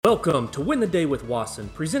Welcome to Win the Day with Wasson,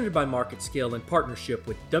 presented by MarketScale in partnership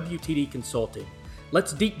with WTD Consulting.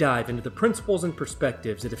 Let's deep dive into the principles and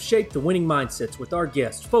perspectives that have shaped the winning mindsets with our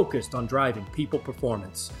guests focused on driving people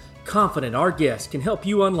performance. Confident our guests can help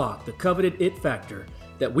you unlock the coveted it factor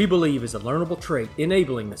that we believe is a learnable trait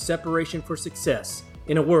enabling the separation for success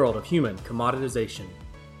in a world of human commoditization.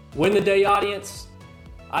 Win the Day audience,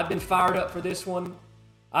 I've been fired up for this one.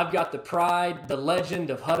 I've got the pride, the legend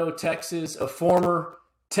of Hutto, Texas, a former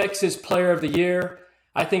Texas Player of the Year.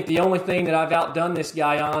 I think the only thing that I've outdone this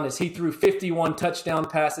guy on is he threw 51 touchdown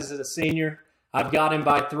passes as a senior. I've got him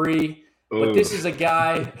by 3. But this is a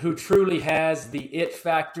guy who truly has the it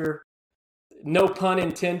factor. No pun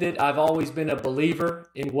intended. I've always been a believer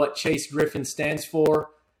in what Chase Griffin stands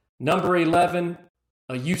for. Number 11,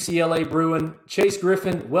 a UCLA Bruin. Chase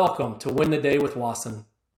Griffin, welcome to Win the Day with Wasson.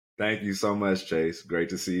 Thank you so much, Chase. Great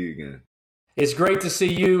to see you again. It's great to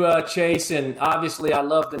see you, Chase, and obviously I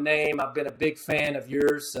love the name. I've been a big fan of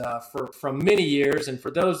yours from many years, and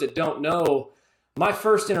for those that don't know, my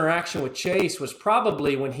first interaction with Chase was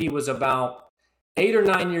probably when he was about 8 or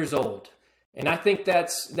 9 years old, and I think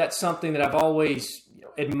that's something that I've always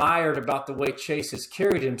admired about the way Chase has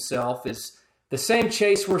carried himself. Is the same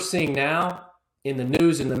Chase we're seeing now in the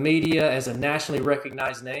news and the media as a nationally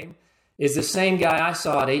recognized name is the same guy I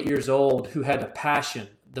saw at 8 years old who had the passion,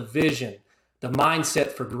 the vision, the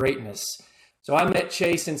mindset for greatness. So I met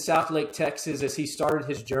Chase in Southlake, Texas, as he started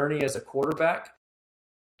his journey as a quarterback.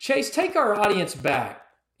 Chase, take our audience back.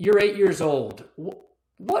 You're 8 years old.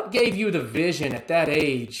 What gave you the vision at that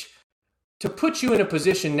age to put you in a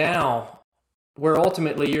position now where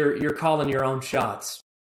ultimately you're calling your own shots?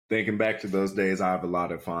 Thinking back to those days, I have a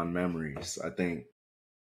lot of fond memories. I think,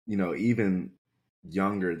 even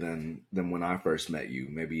younger than when I first met you,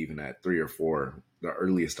 maybe even at 3 or 4, the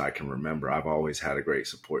earliest I can remember, I've always had a great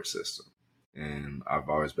support system. And I've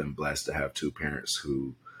always been blessed to have 2 parents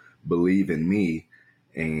who believe in me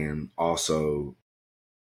and also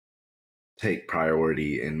take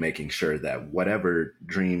priority in making sure that whatever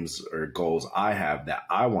dreams or goals I have that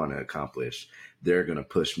I want to accomplish, they're going to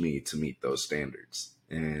push me to meet those standards.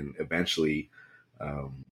 And eventually,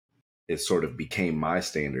 it sort of became my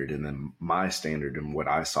standard, and then my standard and what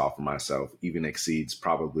I saw for myself even exceeds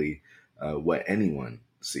probably what anyone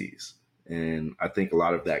sees. And I think a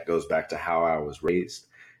lot of that goes back to how I was raised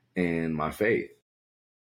and my faith.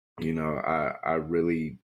 I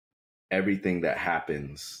really, everything that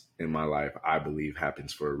happens in my life, I believe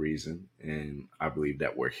happens for a reason. And I believe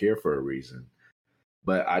that we're here for a reason.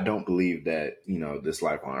 But I don't believe that, this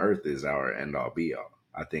life on earth is our end all be all.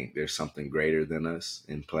 I think there's something greater than us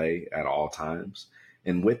in play at all times.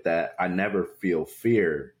 And with that, I never feel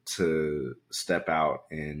fear to step out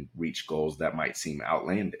and reach goals that might seem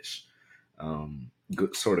outlandish.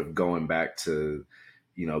 Sort of going back to,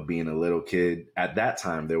 being a little kid. At that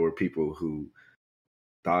time, there were people who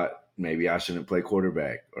thought maybe I shouldn't play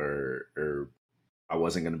quarterback or I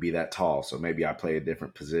wasn't going to be that tall. So maybe I play a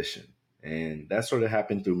different position. And that sort of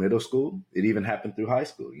happened through middle school. It even happened through high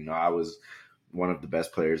school. I was one of the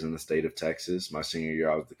best players in the state of Texas. My senior year,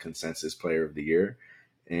 I was the consensus player of the year.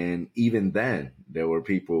 And even then, there were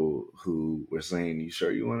people who were saying, you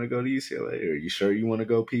sure you want to go to UCLA? Or you sure you want to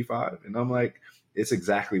go P5? And I'm like, it's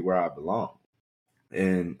exactly where I belong.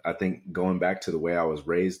 And I think going back to the way I was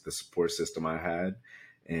raised, the support system I had,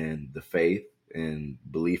 and the faith and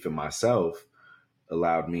belief in myself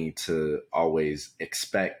allowed me to always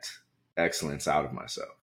expect excellence out of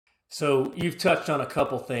myself. So you've touched on a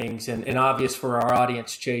couple things, and obvious for our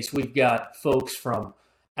audience, Chase, we've got folks from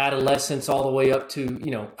adolescents all the way up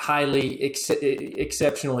to, highly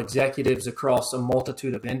exceptional executives across a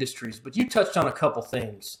multitude of industries. But you touched on a couple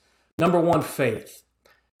things. Number 1, faith.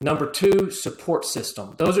 Number 2, support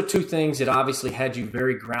system. Those are 2 things that obviously had you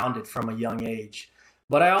very grounded from a young age.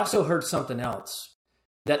 But I also heard something else,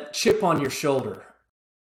 that chip on your shoulder.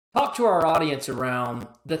 Talk to our audience around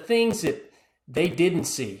the things that they didn't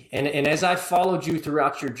see. And as I've followed you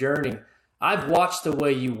throughout your journey, I've watched the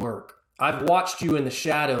way you work. I've watched you in the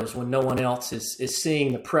shadows when no one else is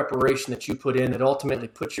seeing the preparation that you put in that ultimately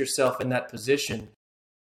puts yourself in that position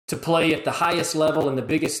to play at the highest level and the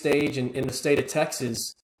biggest stage in the state of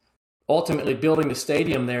Texas, ultimately building the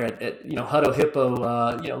stadium there at Hutto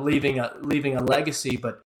Hippo, leaving a legacy.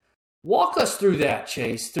 But walk us through that,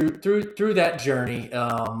 Chase, through that journey,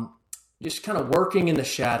 just kind of working in the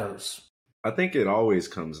shadows. I think it always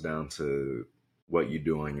comes down to what you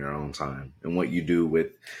do on your own time and what you do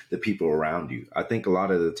with the people around you. I think a lot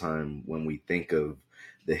of the time when we think of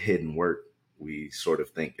the hidden work, we sort of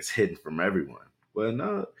think it's hidden from everyone. Well,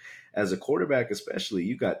 no, as a quarterback especially,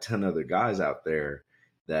 you got 10 other guys out there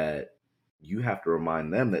that you have to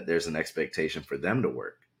remind them that there's an expectation for them to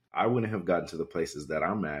work. I wouldn't have gotten to the places that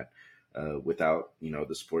I'm at without,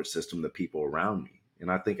 the support system, the people around me.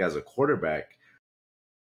 And I think as a quarterback,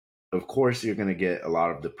 of course, you're going to get a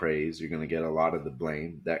lot of the praise. You're going to get a lot of the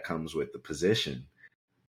blame that comes with the position.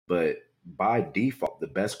 But by default, the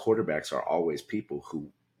best quarterbacks are always people who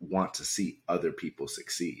want to see other people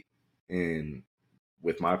succeed. And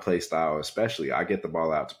with my play style, especially, I get the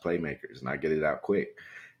ball out to playmakers and I get it out quick.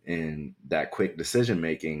 And that quick decision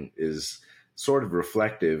making is sort of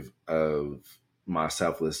reflective of my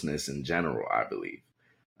selflessness in general, I believe.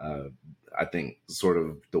 I think sort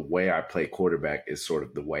of the way I play quarterback is sort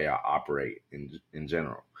of the way I operate in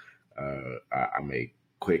general. I make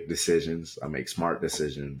quick decisions, I make smart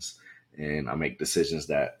decisions, and I make decisions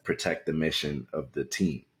that protect the mission of the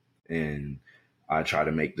team. And I try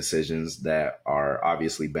to make decisions that are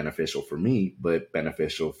obviously beneficial for me, but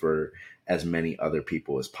beneficial for as many other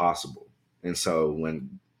people as possible. And so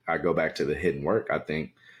when I go back to the hidden work, I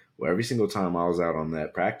think, well, every single time I was out on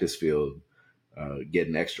that practice field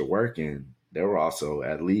getting extra work in, there were also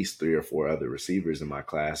at least 3 or 4 other receivers in my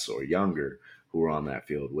class or younger who were on that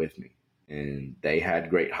field with me. And they had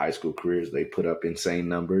great high school careers. They put up insane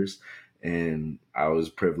numbers. And I was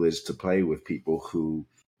privileged to play with people who,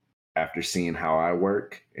 after seeing how I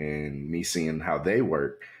work and me seeing how they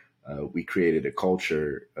work, we created a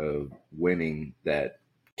culture of winning that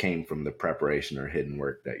came from the preparation or hidden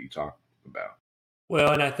work that you talked about.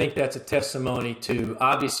 Well, and I think that's a testimony to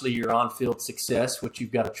obviously your on-field success, which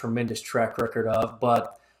you've got a tremendous track record of.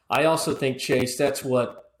 But I also think, Chase, that's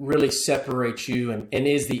what really separates you and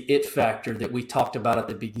is the it factor that we talked about at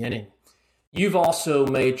the beginning. You've also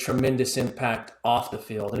made tremendous impact off the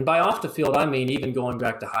field. And by off the field, I mean even going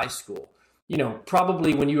back to high school.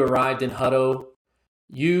 Probably when you arrived in Hutto,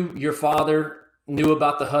 your father knew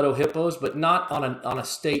about the Hutto Hippos, but not on a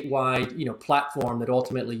statewide, platform that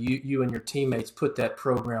ultimately you and your teammates put that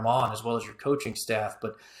program on, as well as your coaching staff.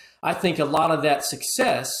 But I think a lot of that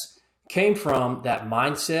success came from that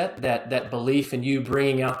mindset, that belief in you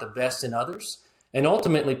bringing out the best in others, and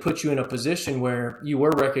ultimately put you in a position where you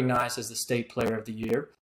were recognized as the state player of the year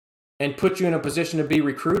and put you in a position to be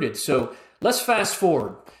recruited. So let's fast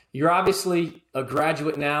forward. You're obviously a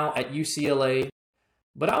graduate now at UCLA.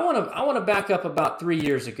 But I want to back up about 3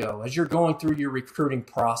 years ago as you're going through your recruiting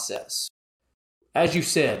process. As you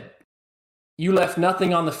said, you left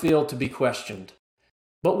nothing on the field to be questioned.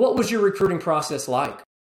 But what was your recruiting process like?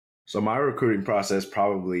 So my recruiting process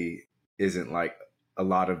probably isn't like a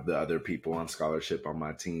lot of the other people on scholarship on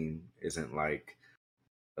my team, isn't like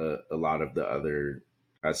a lot of the other,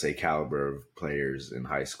 I'd say, caliber of players in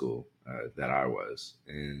high school that I was.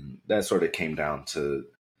 And that sort of came down to,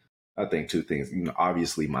 I think, 2 things,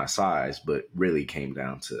 obviously my size, but really came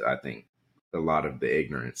down to, I think, a lot of the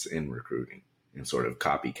ignorance in recruiting and sort of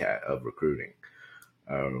copycat of recruiting.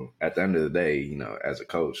 At the end of the day, as a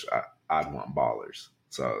coach, I'd want ballers.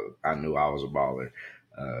 So I knew I was a baller.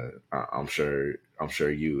 I'm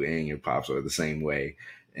sure you and your pops are the same way.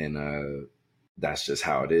 And that's just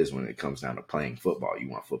how it is when it comes down to playing football. You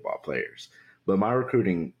want football players. But my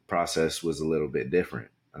recruiting process was a little bit different.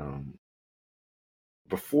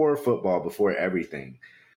 Before football, before everything,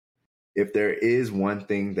 if there is one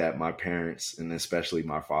thing that my parents, and especially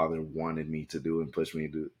my father, wanted me to do and pushed me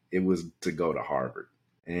to do, it was to go to Harvard.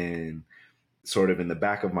 And sort of in the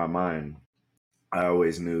back of my mind, I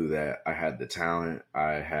always knew that I had the talent,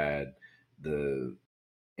 I had the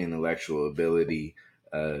intellectual ability,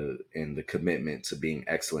 and the commitment to being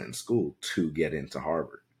excellent in school to get into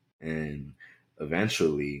Harvard. And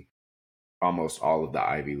eventually, almost all of the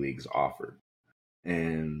Ivy Leagues offered.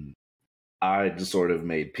 And I just sort of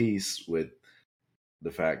made peace with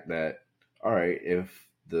the fact that, all right, if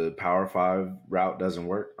the Power 5 route doesn't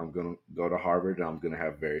work, I'm going to go to Harvard and I'm going to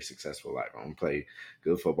have a very successful life. I'm going to play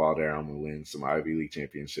good football there. I'm going to win some Ivy League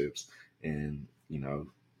championships. And,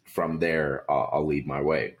 from there, I'll lead my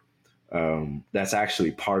way. That's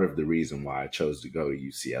actually part of the reason why I chose to go to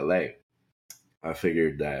UCLA. I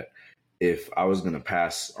figured that if I was going to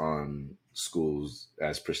pass on schools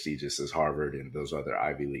as prestigious as Harvard and those other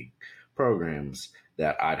Ivy League programs,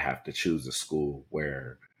 that I'd have to choose a school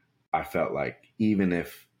where I felt like even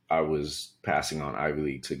if I was passing on Ivy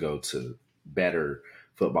League to go to better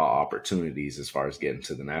football opportunities as far as getting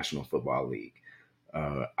to the National Football League,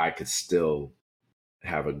 I could still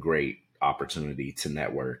have a great opportunity to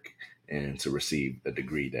network and to receive a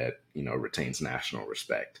degree that, retains national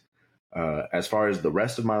respect. As far as the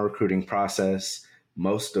rest of my recruiting process,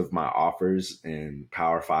 most of my offers and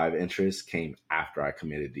Power 5 interests came after I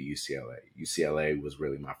committed to UCLA. UCLA was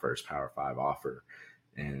really my first Power 5 offer.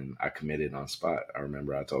 And I committed on spot. I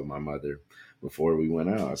remember I told my mother before we went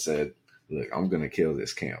out, I said, look, I'm going to kill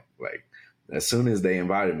this camp. Like, as soon as they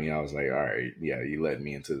invited me, I was like, all right, yeah, you let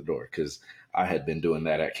me into the door. Because I had been doing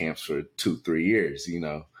that at camps for 2-3 years,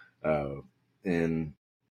 and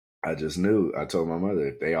I just knew. I told my mother,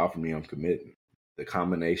 if they offer me, I'm committing. The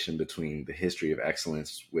combination between the history of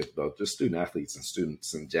excellence with both just student athletes and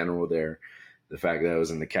students in general there, the fact that I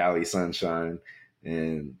was in the Cali sunshine,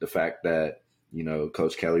 and the fact that,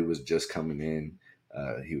 Coach Kelly was just coming in.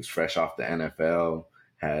 He was fresh off the NFL,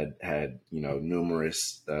 had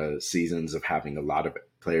numerous seasons of having a lot of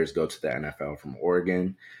players go to the NFL from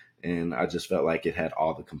Oregon. And I just felt like it had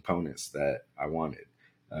all the components that I wanted.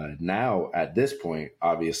 Now, at this point,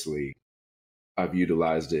 obviously, I've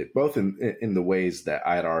utilized it both in the ways that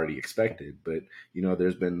I had already expected, but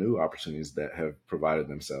there's been new opportunities that have provided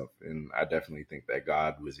themselves, and I definitely think that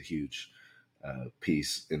God was a huge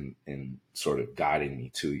piece in sort of guiding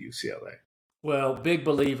me to UCLA. Well, big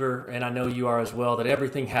believer, and I know you are as well, that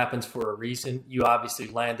everything happens for a reason. You obviously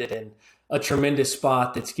landed in a tremendous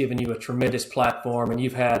spot that's given you a tremendous platform, and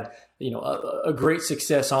you've had a great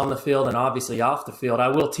success on the field and obviously off the field. I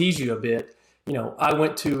will tease you a bit. I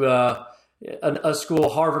went to a school,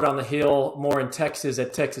 Harvard on the Hill, more in Texas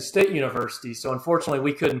at Texas State University. So unfortunately,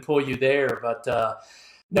 we couldn't pull you there. But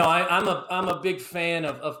no, I'm a big fan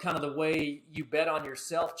of kind of the way you bet on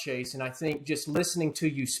yourself, Chase. And I think just listening to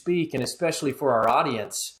you speak, and especially for our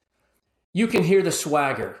audience, you can hear the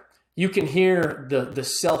swagger. You can hear the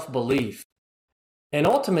self-belief. And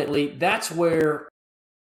ultimately, that's where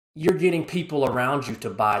you're getting people around you to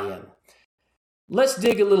buy in. Let's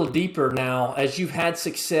dig a little deeper now. As you've had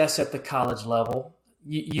success at the college level,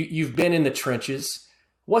 you've been in the trenches.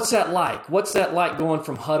 What's that like? What's that like going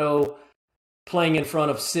from Hutto, playing in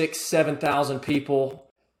front of 6,000, 7,000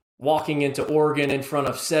 people, walking into Oregon in front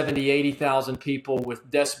of 70,000, 80,000 people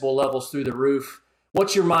with decibel levels through the roof?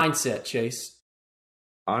 What's your mindset, Chase?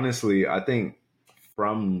 Honestly, I think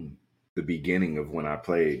from the beginning of when I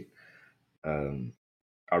played,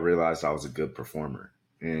 I realized I was a good performer.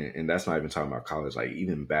 And that's not even talking about college, like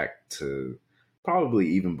even back to probably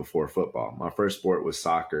even before football. My first sport was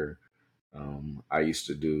soccer. I used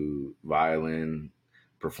to do violin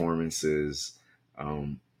performances.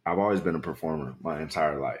 I've always been a performer my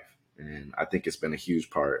entire life. And I think it's been a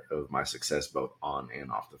huge part of my success both on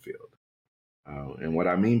and off the field. And what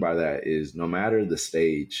I mean by that is no matter the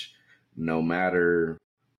stage, no matter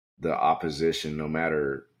the opposition, no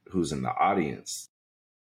matter who's in the audience,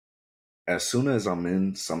 as soon as I'm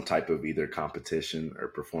in some type of either competition or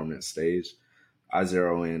performance stage, I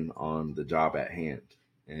zero in on the job at hand.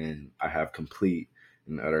 And I have complete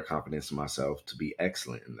and utter confidence in myself to be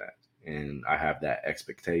excellent in that. And I have that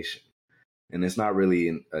expectation. And it's not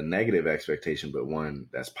really a negative expectation, but one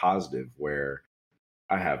that's positive, where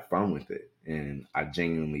I have fun with it. And I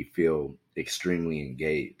genuinely feel extremely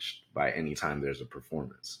engaged by any time there's a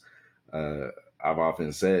performance. I've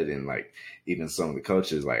often said, and like even some of the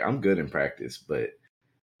coaches, like I'm good in practice, but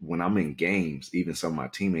when I'm in games, even some of my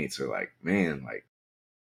teammates are like, man, like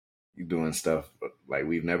you're doing stuff like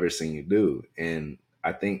we've never seen you do. And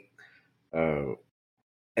I think, a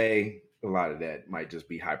lot of that might just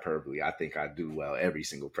be hyperbole. I think I do well every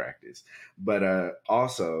single practice, but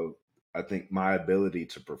also I think my ability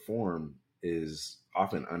to perform is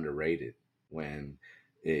often underrated when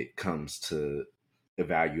it comes to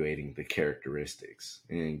evaluating the characteristics.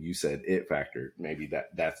 And you said it factor, maybe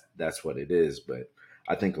that's what it is. But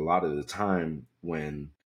I think a lot of the time when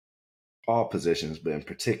all positions, but in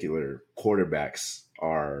particular quarterbacks,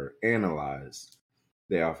 are analyzed,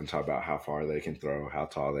 they often talk about how far they can throw, how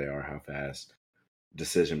tall they are, how fast,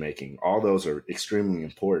 decision making. All those are extremely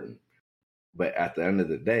important. But at the end of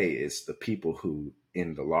the day, it's the people who,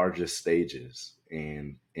 in the largest stages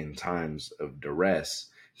and in times of duress,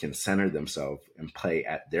 can center themselves and play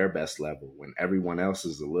at their best level when everyone else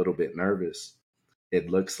is a little bit nervous. It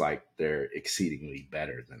looks like they're exceedingly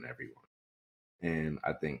better than everyone. And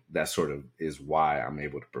I think that sort of is why I'm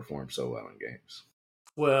able to perform so well in games.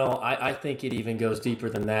 Well, I think it even goes deeper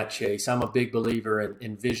than that, Chase. I'm a big believer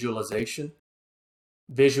in visualization.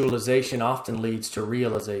 Visualization often leads to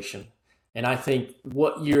realization. And I think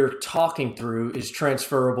what you're talking through is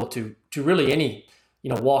transferable to really any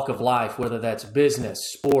walk of life, whether that's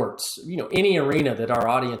business, sports, any arena that our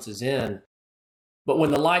audience is in. But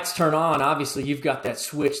when the lights turn on, obviously you've got that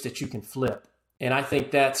switch that you can flip. And I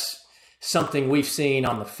think that's something we've seen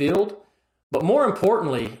on the field, but more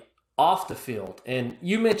importantly, off the field. And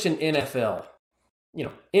you mentioned NFL.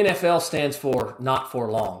 NFL stands for not for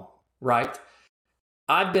long, right?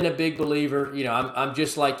 I've been a big believer. I'm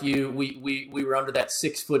just like you. We were under that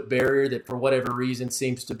 6 foot barrier that, for whatever reason,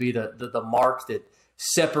 seems to be the mark that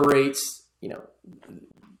separates,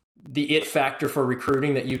 the it factor for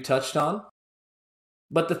recruiting that you touched on.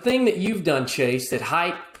 But the thing that you've done, Chase, that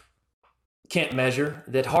height can't measure,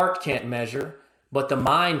 that heart can't measure, but the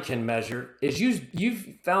mind can measure, is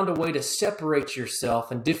you've found a way to separate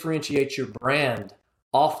yourself and differentiate your brand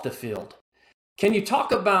off the field. Can you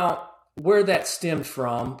talk about where that stemmed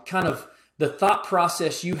from, kind of the thought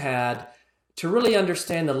process you had to really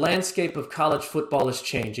understand the landscape of college football is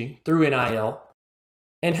changing through NIL,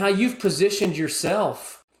 and how you've positioned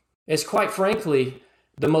yourself as, quite frankly,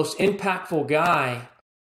 the most impactful guy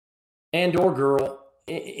and or girl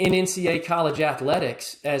in NCAA college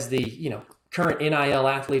athletics as the, current NIL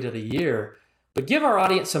athlete of the year. But give our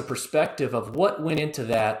audience some perspective of what went into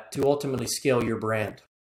that to ultimately scale your brand.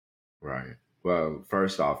 Right. Well,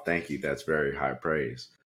 first off, thank you. That's very high praise.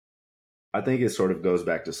 I think it sort of goes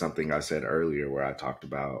back to something I said earlier, where I talked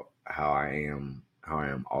about how I am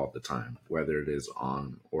all the time, whether it is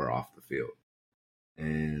on or off the field.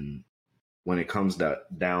 And when it comes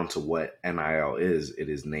down to what NIL is, it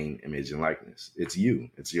is name, image, and likeness. It's you.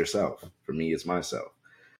 It's yourself. For me, it's myself.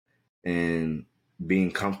 And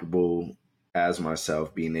being comfortable as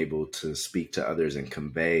myself, being able to speak to others and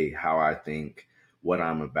convey how I think, what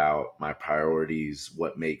I'm about, my priorities,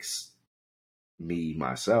 what makes me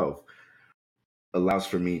myself, allows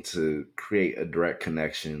for me to create a direct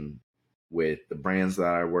connection with the brands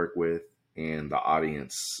that I work with and the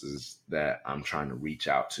audiences that I'm trying to reach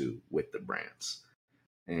out to with the brands.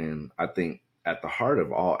 And I think at the heart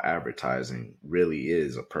of all advertising really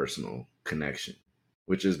is a personal connection,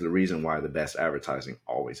 which is the reason why the best advertising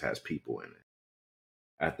always has people in it.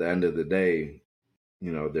 At the end of the day,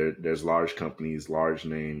 there's large companies, large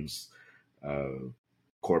names,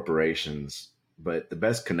 corporations, but the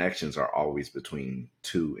best connections are always between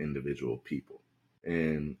two individual people.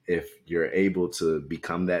 And if you're able to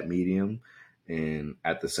become that medium and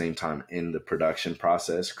at the same time in the production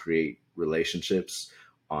process, create relationships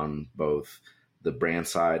on both the brand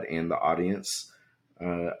side and the audience,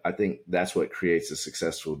 I think that's what creates a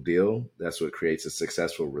successful deal. That's what creates a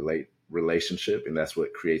successful relationship. And that's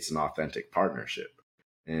what creates an authentic partnership.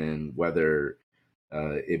 And whether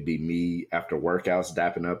it be me after workouts,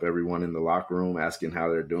 dapping up everyone in the locker room, asking how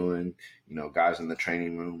they're doing, guys in the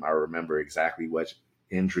training room, I remember exactly what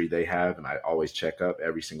injury they have. And I always check up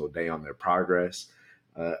every single day on their progress.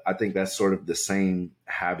 I think that's sort of the same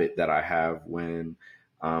habit that I have when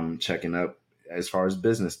I'm checking up as far as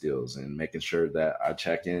business deals and making sure that I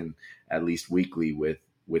check in at least weekly with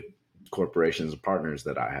corporations and partners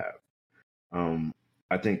that I have.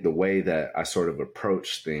 I think the way that I sort of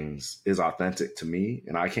approach things is authentic to me,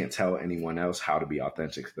 and I can't tell anyone else how to be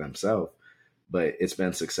authentic to themselves, but it's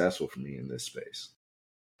been successful for me in this space.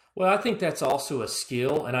 Well, I think that's also a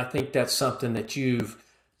skill, and I think that's something that you've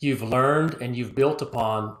learned and you've built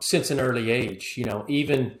upon since an early age.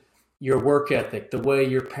 Even your work ethic, the way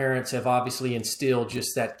your parents have obviously instilled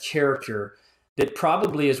just that character that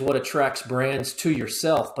probably is what attracts brands to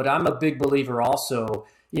yourself. But I'm a big believer also,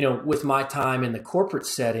 with my time in the corporate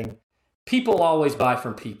setting, people always buy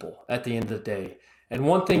from people at the end of the day. And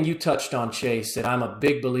one thing you touched on, Chase, that I'm a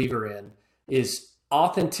big believer in is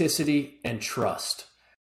authenticity and trust.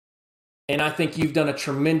 And I think you've done a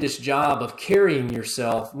tremendous job of carrying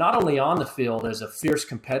yourself, not only on the field as a fierce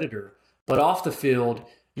competitor, but off the field.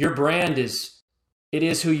 Your brand is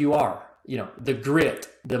who you are. The grit,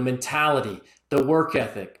 the mentality, the work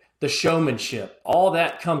ethic, the showmanship, all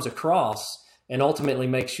that comes across and ultimately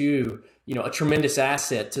makes you, a tremendous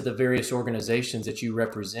asset to the various organizations that you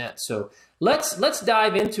represent. So let's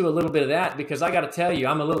dive into a little bit of that, because I got to tell you,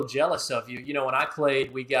 I'm a little jealous of you. When I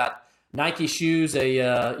played, we got Nike shoes,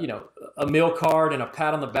 a meal card, and a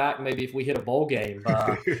pat on the back, maybe if we hit a bowl game.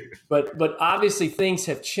 But obviously things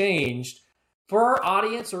have changed for our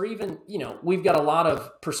audience, or even, we've got a lot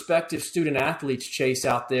of prospective student athletes, Chase,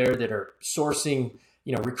 out there that are sourcing,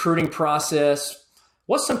 recruiting process.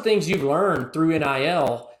 What's some things you've learned through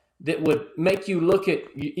NIL that would make you look at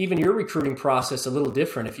even your recruiting process a little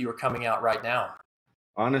different if you were coming out right now?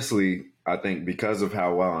 Honestly, I think because of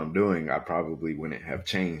how well I'm doing, I probably wouldn't have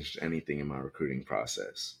changed anything in my recruiting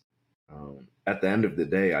process. At the end of the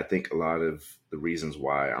day, I think a lot of the reasons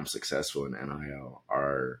why I'm successful in NIL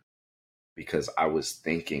are because I was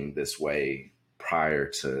thinking this way prior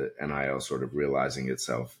to NIL sort of realizing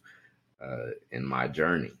itself in my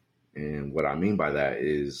journey. And what I mean by that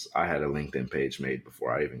is I had a LinkedIn page made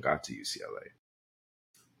before I even got to UCLA.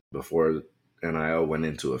 Before NIL went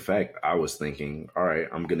into effect, I was thinking, all right,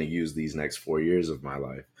 I'm going to use these next 4 years of my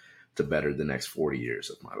life to better the next 40 years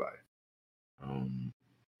of my life.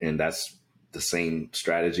 And that's the same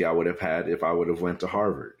strategy I would have had if I would have went to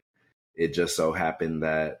Harvard. It just so happened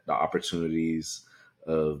that the opportunities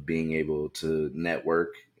of being able to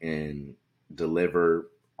network and deliver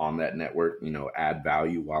on that network, add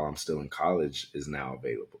value while I'm still in college is now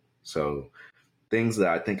available. So things that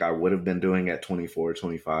I think I would have been doing at 24,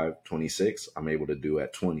 25, 26, I'm able to do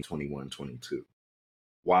at 20, 21, 22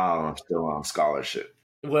 while I'm still on scholarship.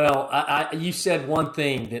 Well, you said one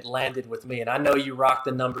thing that landed with me, and I know you rock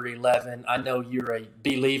the number 11. I know you're a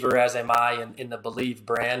believer, as am I, in the Believe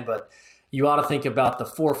brand, but you ought to think about the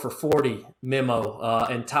 4 for 40 memo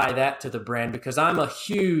and tie that to the brand, because I'm a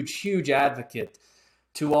huge, huge advocate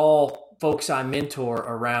to all folks I mentor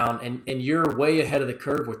around, and you're way ahead of the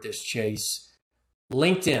curve with this, Chase.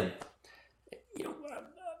 LinkedIn.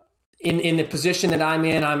 In the position that I'm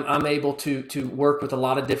in, I'm able to work with a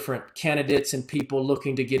lot of different candidates and people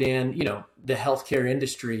looking to get in, the healthcare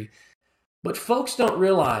industry. But folks don't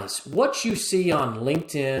realize what you see on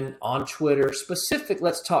LinkedIn, on Twitter,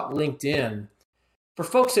 let's talk LinkedIn. For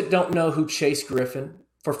folks that don't know who Chase Griffin,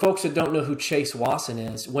 for folks that don't know who Chase Wasson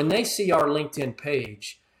is, when they see our LinkedIn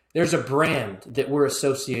page, there's a brand that we're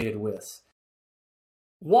associated with.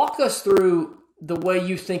 Walk us through the way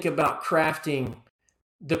you think about crafting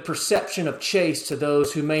the perception of Chase to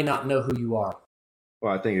those who may not know who you are.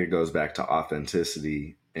 Well, I think it goes back to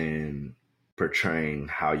authenticity and portraying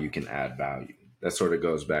how you can add value. That sort of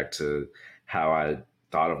goes back to how I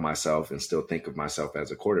thought of myself and still think of myself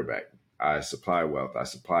as a quarterback. I supply wealth. I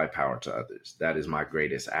supply power to others. That is my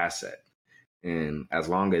greatest asset. And as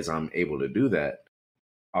long as I'm able to do that,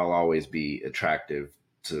 I'll always be attractive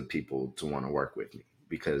to people to want to work with me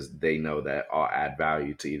because they know that I'll add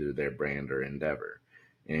value to either their brand or endeavor.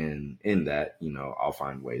 And in that, I'll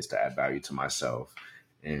find ways to add value to myself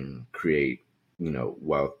and create,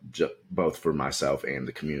 wealth both for myself and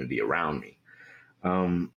the community around me.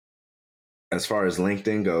 As far as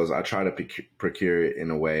LinkedIn goes, I try to procure it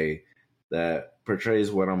in a way that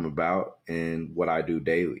portrays what I'm about and what I do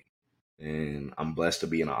daily. And I'm blessed to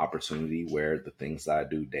be in an opportunity where the things that I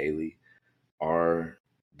do daily are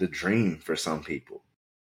the dream for some people.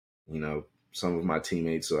 Some of my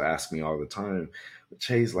teammates will ask me all the time,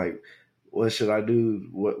 Chase, like, what should I do?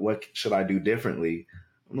 What should I do differently?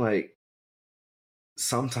 I'm like,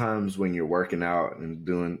 sometimes when you're working out and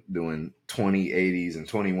doing 2080s and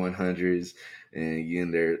 2100s and you're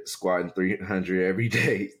in there squatting 300 every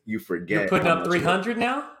day, you forget. You're putting up 300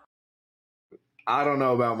 now? I don't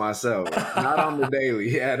know about myself. Not on the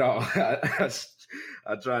daily at all.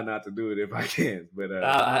 I try not to do it if I can, but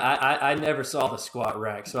I never saw the squat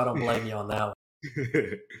rack, so I don't blame you on that one.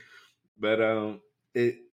 But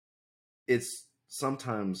it's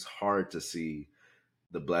sometimes hard to see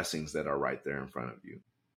the blessings that are right there in front of you,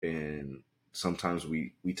 and sometimes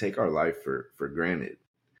we take our life for granted.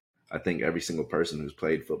 I think every single person who's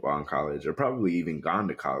played football in college, or probably even gone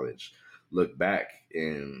to college, look back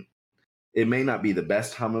and it may not be the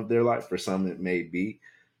best time of their life. For some, it may be,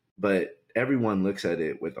 but everyone looks at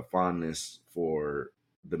it with a fondness for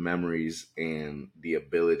the memories and the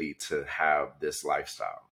ability to have this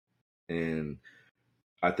lifestyle. And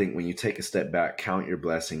I think when you take a step back, count your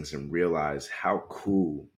blessings and realize how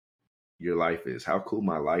cool your life is, how cool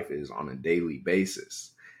my life is on a daily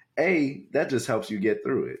basis. That just helps you get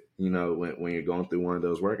through it. When you're going through one of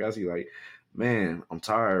those workouts, you're like, man, I'm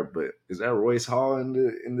tired, but is that Royce Hall in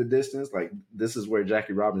the distance? Like, this is where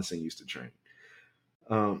Jackie Robinson used to train.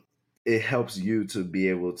 It helps you to be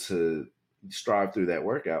able to strive through that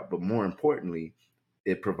workout. But more importantly,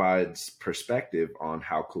 it provides perspective on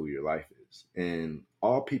how cool your life is. And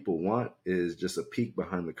all people want is just a peek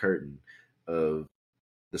behind the curtain of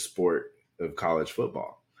the sport of college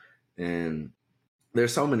football. And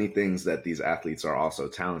there's so many things that these athletes are also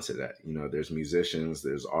talented at. There's musicians,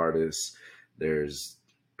 there's artists, there's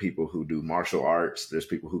people who do martial arts, there's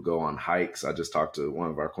people who go on hikes. I just talked to one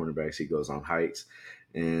of our cornerbacks. He goes on hikes.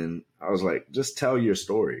 And I was like, just tell your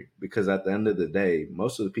story, because at the end of the day,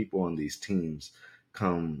 most of the people on these teams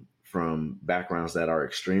come from backgrounds that are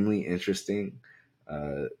extremely interesting.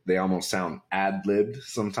 They almost sound ad-libbed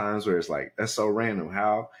sometimes, where it's like, that's so random.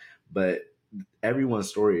 How? But everyone's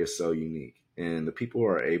story is so unique. And the people who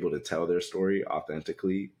are able to tell their story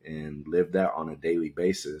authentically and live that on a daily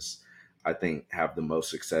basis, I think, have the most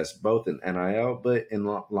success, both in NIL, but in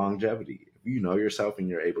longevity. If you know yourself and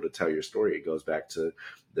you're able to tell your story, it goes back to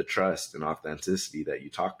the trust and authenticity that you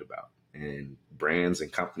talked about. And brands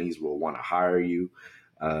and companies will want to hire you.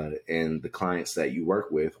 And the clients that you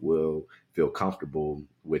work with will feel comfortable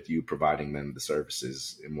with you providing them the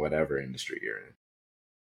services in whatever industry you're in.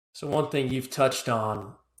 So one thing you've touched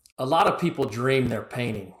on a lot of people dream they're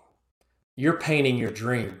painting. You're painting your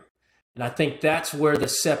dream. And I think that's where the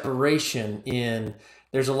separation in,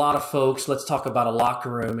 there's a lot of folks, let's talk about a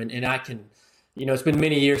locker room. And I can, it's been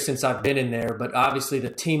many years since I've been in there, but obviously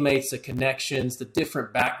the teammates, the connections, the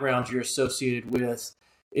different backgrounds you're associated with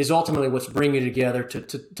is ultimately what's bringing you together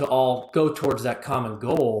to all go towards that common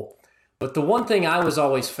goal. But the one thing I was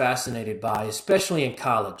always fascinated by, especially in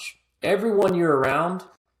college, everyone you're around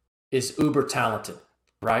is uber talented,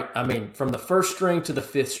 right? I mean, from the first string to the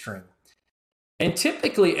fifth string. And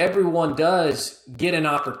typically everyone does get an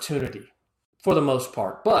opportunity for the most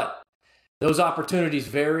part, but those opportunities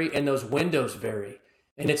vary and those windows vary.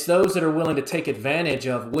 And it's those that are willing to take advantage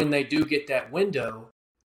of when they do get that window.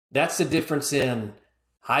 That's the difference in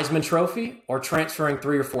Heisman Trophy or transferring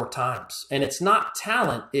 3 or 4 times. And it's not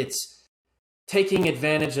talent, it's taking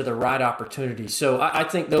advantage of the right opportunity. So I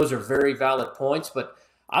think those are very valid points, but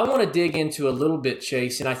I want to dig into a little bit,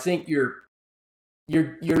 Chase, and I think you're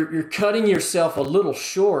cutting yourself a little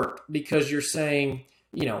short because you're saying,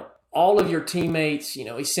 all of your teammates,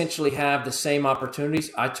 essentially have the same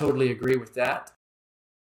opportunities. I totally agree with that,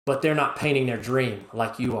 but they're not painting their dream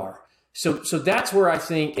like you are. So that's where I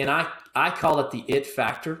think, and I call it the it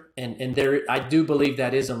factor, and there I do believe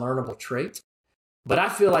that is a learnable trait, but I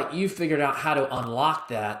feel like you figured out how to unlock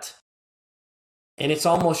that, and it's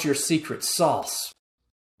almost your secret sauce.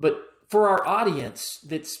 But for our audience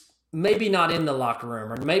that's maybe not in the locker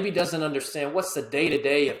room or maybe doesn't understand what's the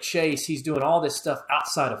day-to-day of Chase, he's doing all this stuff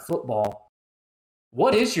outside of football.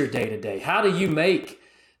 What is your day-to-day? How do you make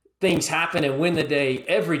things happen and win the day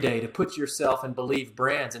every day to put yourself and Believe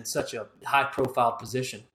Brands in such a high-profile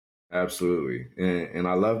position? Absolutely. And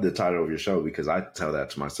I love the title of your show because I tell that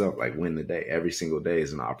to myself, like win the day. Every single day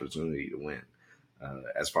is an opportunity to win.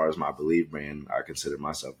 As far as my Believe brand, I consider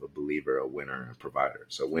myself a believer, a winner, and a provider.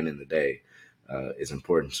 So winning the day is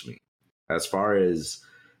important to me. As far as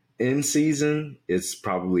in season, it's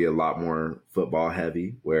probably a lot more football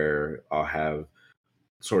heavy where I'll have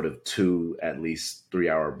sort of 2 at least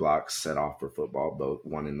 3-hour blocks set off for football, both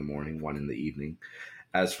 1 in the morning, 1 in the evening.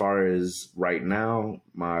 As far as right now,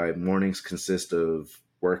 my mornings consist of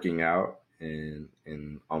working out and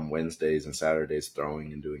on Wednesdays and Saturdays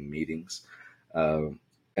throwing and doing meetings. And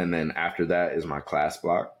then after that is my class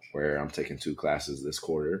block where I'm taking 2 classes this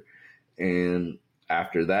quarter. And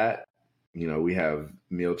after that, we have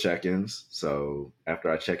meal check-ins. So after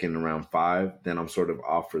I check in around 5, then I'm sort of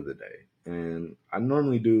off for the day. And I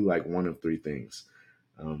normally do like 1 of 3 things.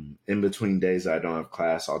 In between days I don't have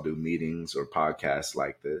class, I'll do meetings or podcasts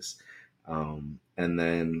like this. And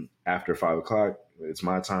then after 5 o'clock, it's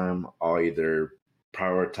my time. I'll either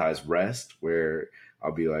prioritize rest where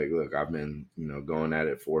I'll be like, look, I've been, going at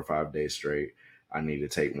it 4 or 5 days straight. I need to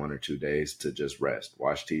take 1 or 2 days to just rest,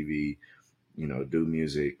 watch TV, do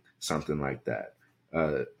music, something like that.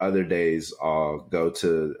 Other days I'll go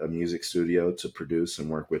to a music studio to produce and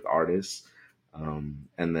work with artists.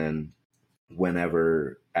 And then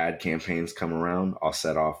whenever ad campaigns come around, I'll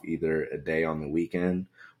set off either a day on the weekend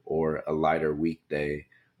or a lighter weekday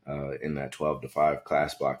in that 12 to 5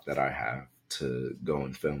 class block that I have to go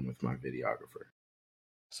and film with my videographer.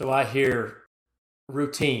 So I hear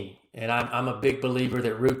routine, and I'm a big believer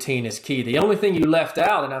that routine is key. The only thing you left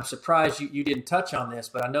out, and I'm surprised you didn't touch on this,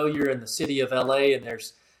 but I know you're in the city of LA and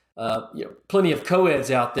there's plenty of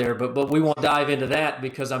co-eds out there, but we won't dive into that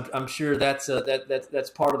because I'm sure that's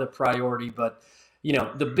part of the priority. But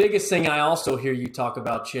the biggest thing I also hear you talk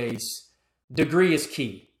about, Chase, degree is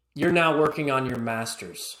key. You're now working on your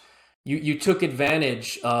master's. You took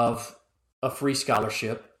advantage of a free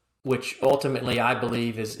scholarship, which ultimately I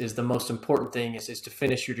believe is the most important thing is to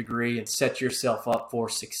finish your degree and set yourself up for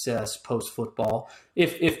success post-football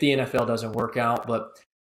if the NFL doesn't work out. But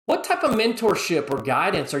what type of mentorship or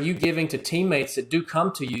guidance are you giving to teammates that do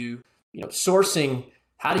come to you, sourcing,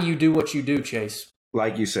 how do you do what you do, Chase?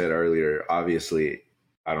 Like you said earlier, obviously,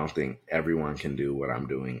 I don't think everyone can do what I'm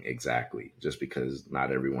doing exactly just because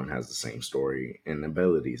not everyone has the same story and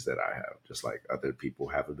abilities that I have, just like other people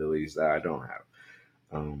have abilities that I don't have.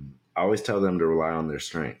 I always tell them to rely on their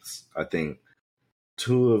strengths. I think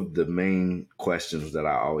 2 of the main questions that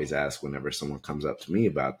I always ask whenever someone comes up to me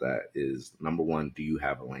about that is, number 1, do you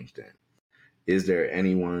have a LinkedIn? Is there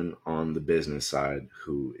anyone on the business side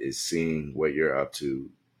who is seeing what you're up to,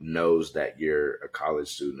 knows that you're a college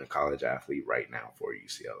student, a college athlete right now for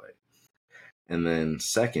UCLA? And then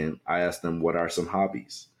second, I ask them, what are some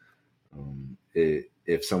hobbies?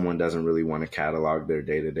 If someone doesn't really want to catalog their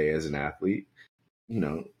day-to-day as an athlete,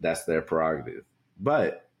 that's their prerogative.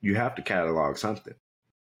 But you have to catalog something.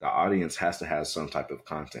 The audience has to have some type of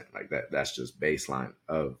content like that. That's just baseline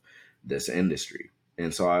of this industry.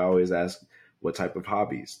 And so I always ask, what type of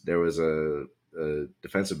hobbies? There was a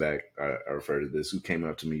defensive back, I refer to this, who came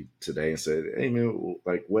up to me today and said, "Hey man,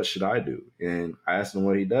 like what should I do?" And I asked him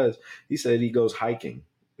what he does. He said he goes hiking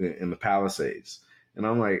in the Palisades. And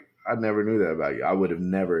I'm like, I never knew that about you. I would have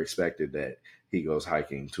never expected that he goes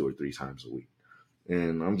hiking 2 or 3 times a week.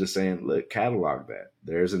 And I'm just saying, look, catalog that.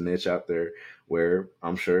 There's a niche out there where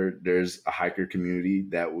I'm sure there's a hiker community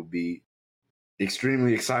that would be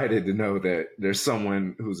extremely excited to know that there's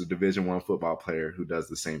someone who's a Division I football player who does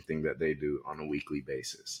the same thing that they do on a weekly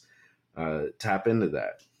basis. Tap into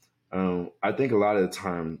that. I think a lot of the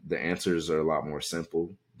time the answers are a lot more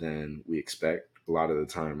simple than we expect. A lot of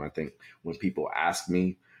the time, I think when people ask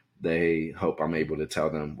me, they hope I'm able to tell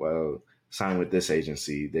them, well, sign with this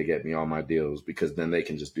agency, they get me all my deals, because then they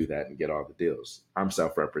can just do that and get all the deals. I'm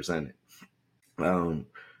self-represented. Um,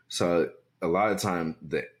 so a lot of time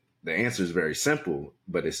the answer is very simple,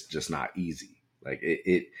 but it's just not easy. Like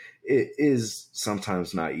it is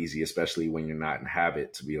sometimes not easy, especially when you're not in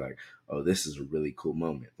habit to be like, oh, this is a really cool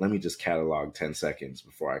moment. Let me just catalog 10 seconds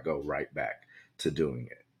before I go right back to doing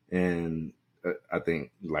it. And I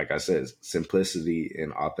think, like I said, simplicity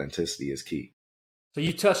and authenticity is key. So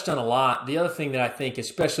you touched on a lot. The other thing that I think,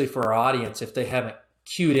 especially for our audience, if they haven't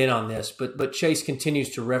cued in on this, but Chase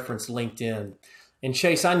continues to reference LinkedIn. And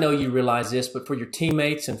Chase, I know you realize this, but for your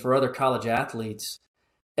teammates and for other college athletes,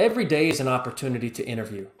 every day is an opportunity to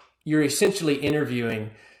interview. You're essentially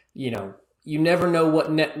interviewing, you never know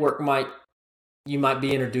what network you might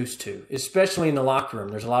be introduced to, especially in the locker room.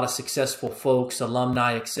 There's a lot of successful folks,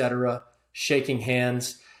 alumni, etc., shaking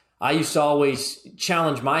hands. I used to always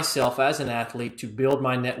challenge myself as an athlete to build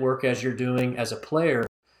my network as you're doing as a player.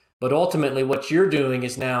 But ultimately what you're doing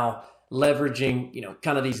is now leveraging,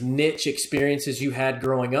 kind of these niche experiences you had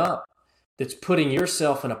growing up that's putting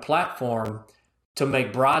yourself in a platform to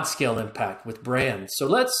make broad scale impact with brands.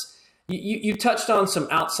 So you touched on some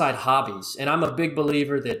outside hobbies, and I'm a big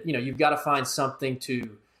believer that, you've got to find something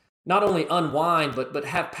to not only unwind, but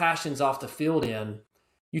have passions off the field in.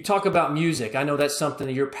 You talk about music. I know that's something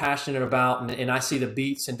that you're passionate about, and I see the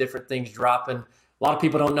beats and different things dropping. A lot of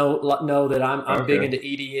people don't know that I'm big into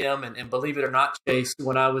EDM, and believe it or not, Chase,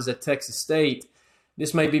 when I was at Texas State,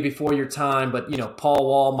 this may be before your time, but Paul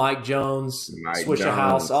Wall, Mike Jones,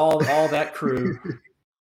 Swishahouse, all that crew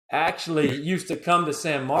actually used to come to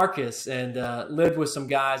San Marcos and lived with some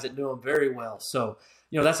guys that knew him very well. So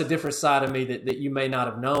that's a different side of me that you may not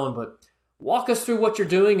have known. But walk us through what you're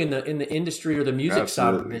doing in the industry or the music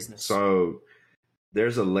side of the business. So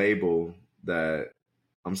there's a label that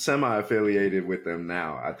I'm semi-affiliated with them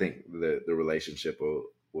now. I think the relationship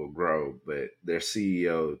will grow, but their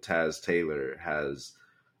CEO, Taz Taylor, has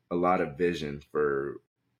a lot of vision for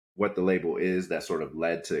what the label is that sort of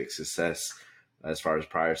led to success as far as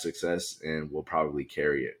prior success, and will probably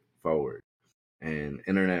carry it forward. And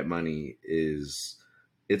Internet Money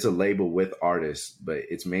it's a label with artists, but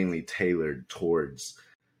it's mainly tailored towards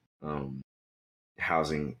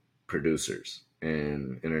housing producers.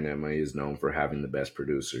 And Internet Money is known for having the best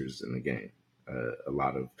producers in the game. A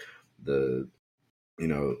lot of the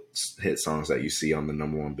hit songs that you see on the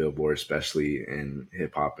 #1 Billboard, especially in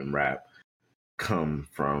hip hop and rap, come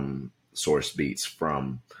from source beats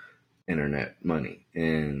from Internet Money.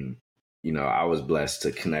 And I was blessed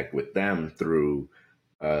to connect with them through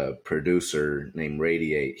a producer named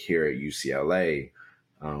Radiate here at UCLA,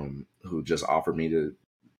 who just offered me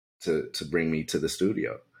to bring me to the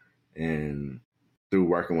studio. And through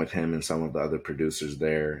working with him and some of the other producers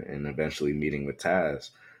there, and eventually meeting with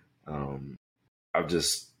Taz,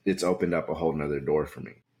 it's opened up a whole nother door for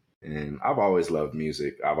me. And I've always loved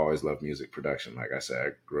music. I've always loved music production. Like I said, I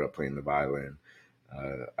grew up playing the violin.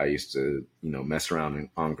 I used to, mess around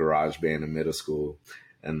on GarageBand in middle school.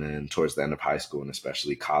 And then towards the end of high school, and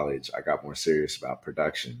especially college, I got more serious about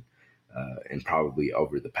production. And probably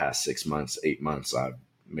over the past 6 months, 8 months, I've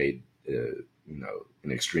made,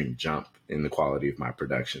 an extreme jump in the quality of my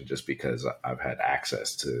production, just because I've had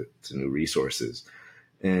access to new resources.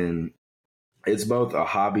 And it's both a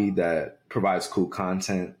hobby that provides cool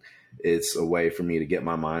content. It's a way for me to get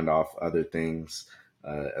my mind off other things,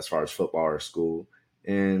 as far as football or school.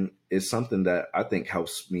 And it's something that I think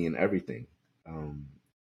helps me in everything.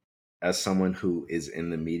 As someone who is in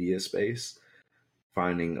the media space,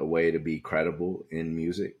 finding a way to be credible in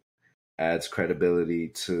music adds credibility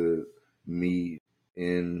to me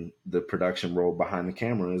in the production role behind the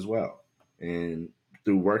camera as well. And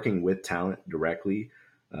through working with talent directly,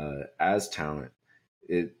 as talent,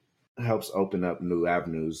 it helps open up new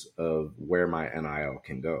avenues of where my NIL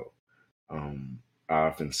can go. I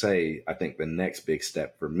often say, I think the next big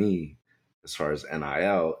step for me as far as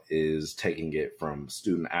NIL is taking it from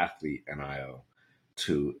student athlete NIL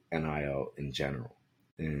to NIL in general.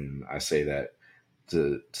 And I say that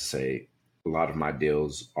to say a lot of my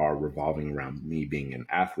deals are revolving around me being an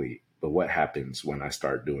athlete. But what happens when I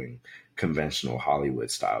start doing conventional Hollywood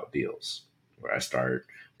style deals where I start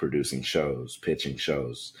producing shows, pitching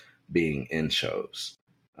shows, being in shows?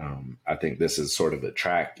 I think this is sort of a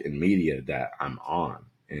track in media that I'm on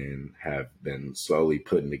and have been slowly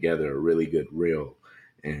putting together a really good reel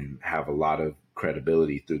and have a lot of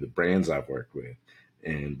credibility through the brands I've worked with.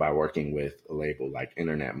 And by working with a label like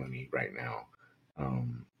Internet Money right now,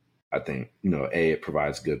 I think, it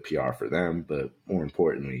provides good PR for them, but more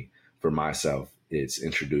importantly, for myself, it's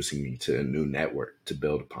introducing me to a new network to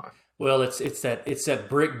build upon. Well, it's that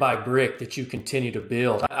brick by brick that you continue to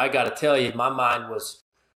build. I got to tell you, my mind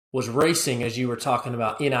was racing as you were talking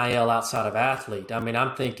about NIL outside of athlete. I mean,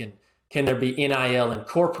 I'm thinking, can there be NIL in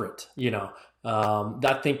corporate?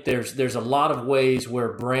 I think there's a lot of ways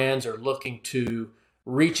where brands are looking to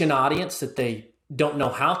reach an audience that they don't know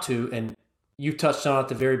how to, and you touched on it at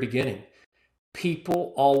the very beginning.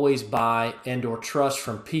 People always buy and or trust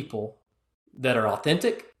from people that are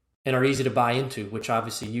authentic and are easy to buy into, which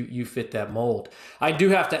obviously you fit that mold. I do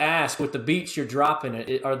have to ask, with the beats you're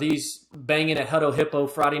dropping, are these banging at Hutto Hippo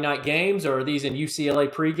Friday night games, or are these in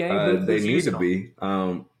UCLA pregame? They need to them? be.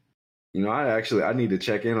 I need to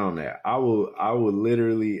check in on that. I will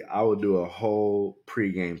do a whole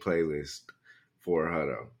pregame playlist for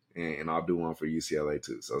Hutto, and I'll do one for UCLA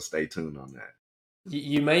too. So stay tuned on that.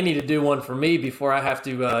 You may need to do one for me before I have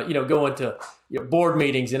to, go into board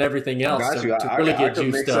meetings and everything else to really get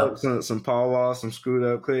juiced up. Some Paul Wall, some Screwed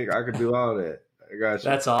Up Click. I could do all that. I got you.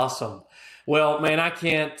 That's awesome. Well, man, I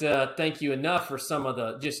can't thank you enough for some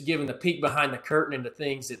of just giving the peek behind the curtain into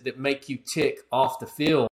things that make you tick off the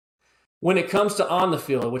field. When it comes to on the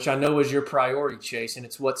field, which I know is your priority, Chase, and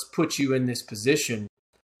it's what's put you in this position,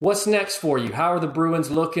 what's next for you? How are the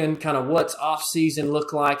Bruins looking? Kind of what's off-season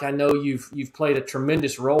look like? I know you've played a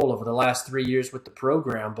tremendous role over the last 3 years with the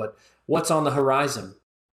program, but what's on the horizon?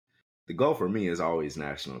 The goal for me is always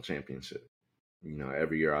national championship.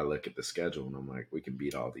 Every year I look at the schedule and I'm like, we can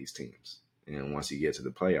beat all these teams. And once you get to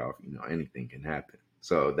the playoff, anything can happen.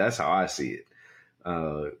 So that's how I see it.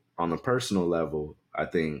 On the personal level, I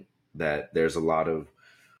think that there's a lot of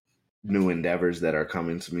new endeavors that are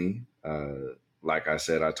coming to me. Like I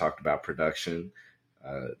said, I talked about production.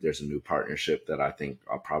 There's a new partnership that I think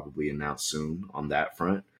I'll probably announce soon on that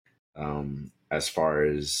front. As far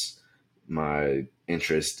as my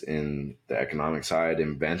interest in the economic side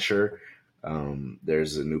and venture,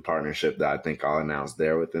 there's a new partnership that I think I'll announce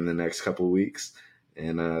there within the next couple of weeks.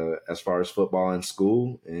 And as far as football and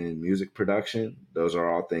school and music production, those are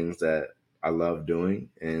all things that I love doing.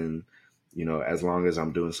 And as long as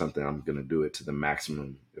I'm doing something, I'm going to do it to the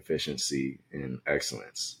maximum efficiency and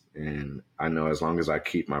excellence. And I know as long as I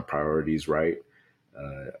keep my priorities right,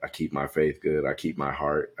 I keep my faith good, I keep my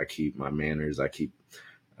heart, I keep my manners, I keep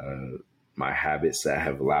my habits that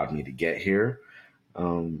have allowed me to get here,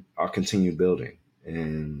 I'll continue building.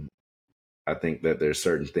 And I think that there's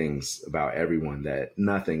certain things about everyone that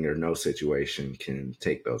nothing or no situation can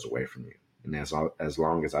take those away from you. And as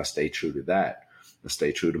long as I stay true to that and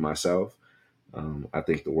stay true to myself, I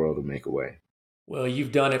think the world will make a way. Well,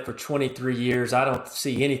 you've done it for 23 years. I don't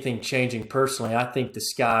see anything changing personally. I think the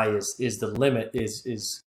sky is the limit.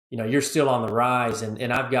 You're still on the rise,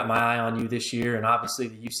 and I've got my eye on you this year, and obviously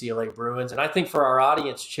the UCLA Bruins. And I think for our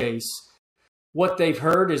audience, Chase, what they've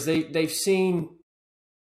heard is they've seen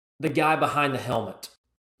the guy behind the helmet.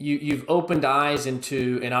 You've opened eyes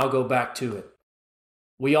into, and I'll go back to it.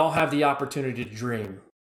 We all have the opportunity to dream.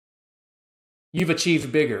 You've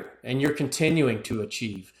achieved bigger, and you're continuing to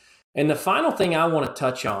achieve. And the final thing I want to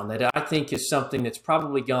touch on that I think is something that's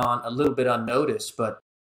probably gone a little bit unnoticed,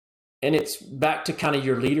 and it's back to kind of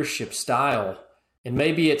your leadership style. And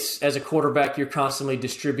maybe it's as a quarterback, you're constantly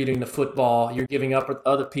distributing the football. You're giving up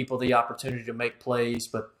other people the opportunity to make plays.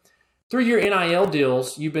 But through your NIL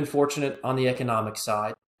deals, you've been fortunate on the economic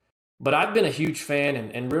side. But I've been a huge fan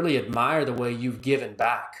and really admire the way you've given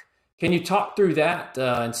back. Can you talk through that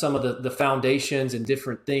and some of the foundations and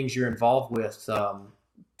different things you're involved with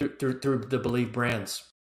through the Believe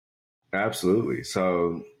brands? Absolutely.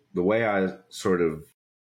 So the way I sort of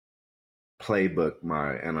playbook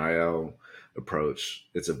my NIL approach,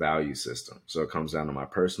 it's a value system. So it comes down to my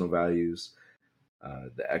personal values,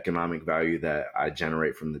 the economic value that I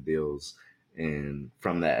generate from the deals, and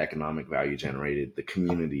from that economic value generated, the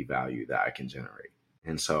community value that I can generate.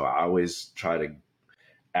 And so I always try to,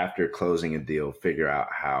 after closing a deal, figure out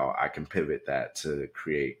how I can pivot that to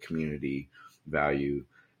create community value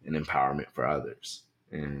and empowerment for others.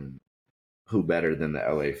 And who better than the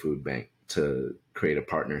LA Food Bank to create a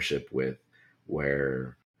partnership with,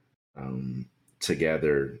 where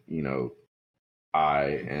together, I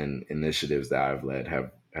and initiatives that I've led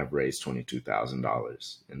have raised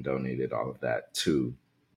 $22,000 and donated all of that to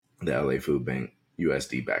the LA Food Bank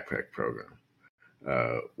USD backpack program,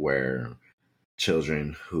 where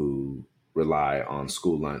children who rely on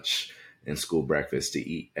school lunch and school breakfast to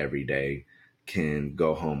eat every day can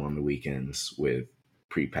go home on the weekends with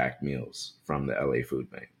pre-packed meals from the LA Food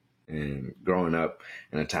Bank. And growing up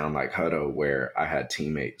in a town like Hutto, where I had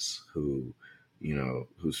teammates who,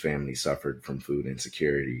 whose family suffered from food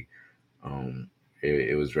insecurity,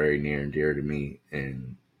 it was very near and dear to me.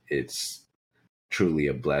 And it's truly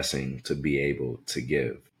a blessing to be able to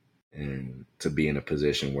give and to be in a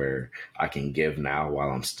position where I can give now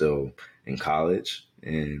while I'm still in college.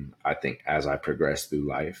 And I think as I progress through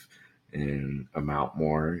life and amount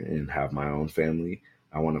more and have my own family,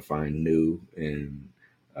 I want to find new and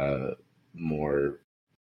more,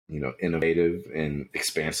 innovative and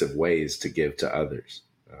expansive ways to give to others,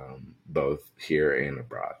 both here and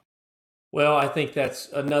abroad. Well, I think that's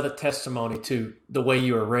another testimony to the way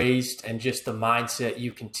you were raised and just the mindset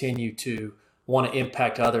you continue to want to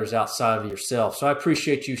impact others outside of yourself. So I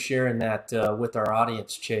appreciate you sharing that with our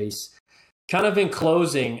audience, Chase. Kind of in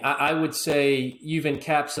closing, I would say you've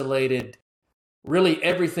encapsulated really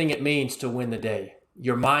everything it means to win the day.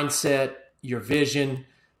 Your mindset, your vision,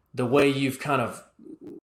 the way you've kind of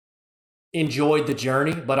enjoyed the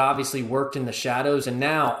journey, but obviously worked in the shadows. And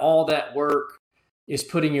now all that work is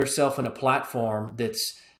putting yourself in a platform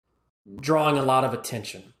that's drawing a lot of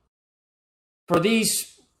attention. For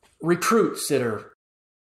these recruits that are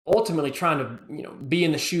ultimately trying to, be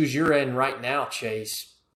in the shoes you're in right now,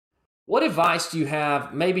 Chase, what advice do you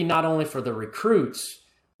have, maybe not only for the recruits,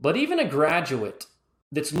 but even a graduate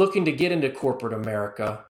that's looking to get into corporate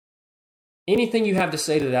America? Anything you have to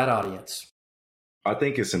say to that audience? I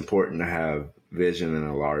think it's important to have vision and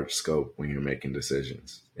a large scope when you're making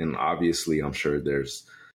decisions. And obviously, I'm sure there's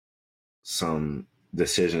some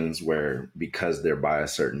decisions where, because they're by a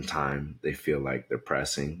certain time, they feel like they're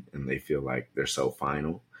pressing and they feel like they're so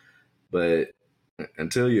final. But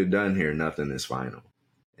until you're done here, nothing is final.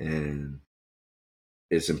 And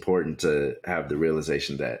it's important to have the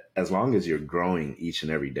realization that as long as you're growing each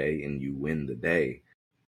and every day and you win the day,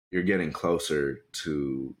 you're getting closer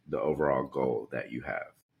to the overall goal that you have.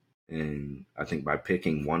 And I think by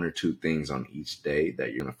picking one or two things on each day that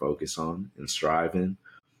you're going to focus on and strive in,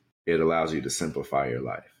 it allows you to simplify your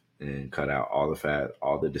life and cut out all the fat,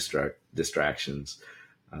 all the distractions,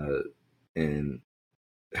 and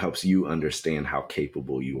helps you understand how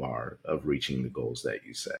capable you are of reaching the goals that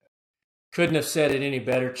you set. Couldn't have said it any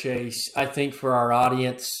better, Chase. I think for our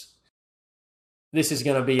audience, this is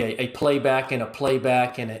going to be a playback and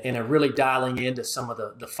a really dialing into some of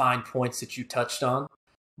the fine points that you touched on.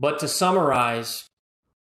 But to summarize,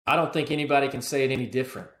 I don't think anybody can say it any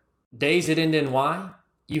different. Days that end in Y,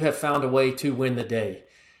 you have found a way to win the day.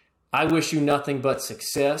 I wish you nothing but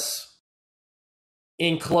success.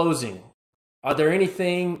 In closing, are there any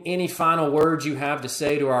final words you have to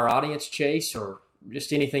say to our audience, Chase, or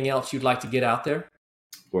just anything else you'd like to get out there?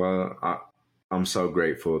 Well, I'm so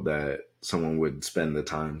grateful that someone would spend the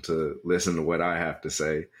time to listen to what I have to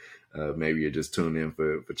say. Maybe you're just tuned in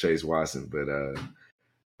for Chase Watson, but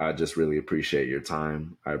I just really appreciate your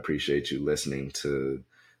time. I appreciate you listening to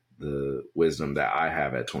the wisdom that I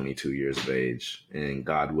have at 22 years of age. And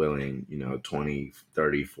God willing, 20,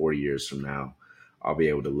 30, 40 years from now, I'll be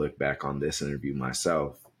able to look back on this interview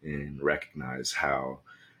myself and recognize how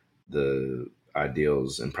the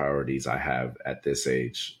ideals and priorities I have at this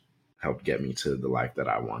age helped get me to the life that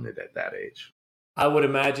I wanted at that age. I would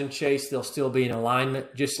imagine, Chase, they'll still be in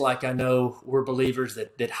alignment, just like I know we're believers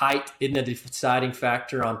that height isn't a deciding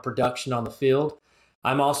factor on production on the field.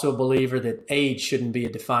 I'm also a believer that age shouldn't be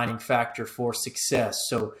a defining factor for success.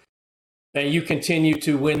 So you continue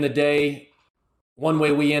to win the day. One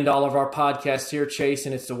way we end all of our podcasts here, Chase,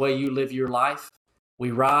 and it's the way you live your life.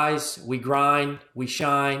 We rise, we grind, we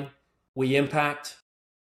shine, we impact,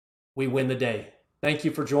 we win the day. Thank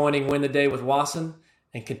you for joining Win the Day with Watson,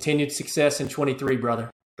 and continued success in 23,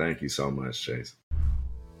 brother. Thank you so much, Chase.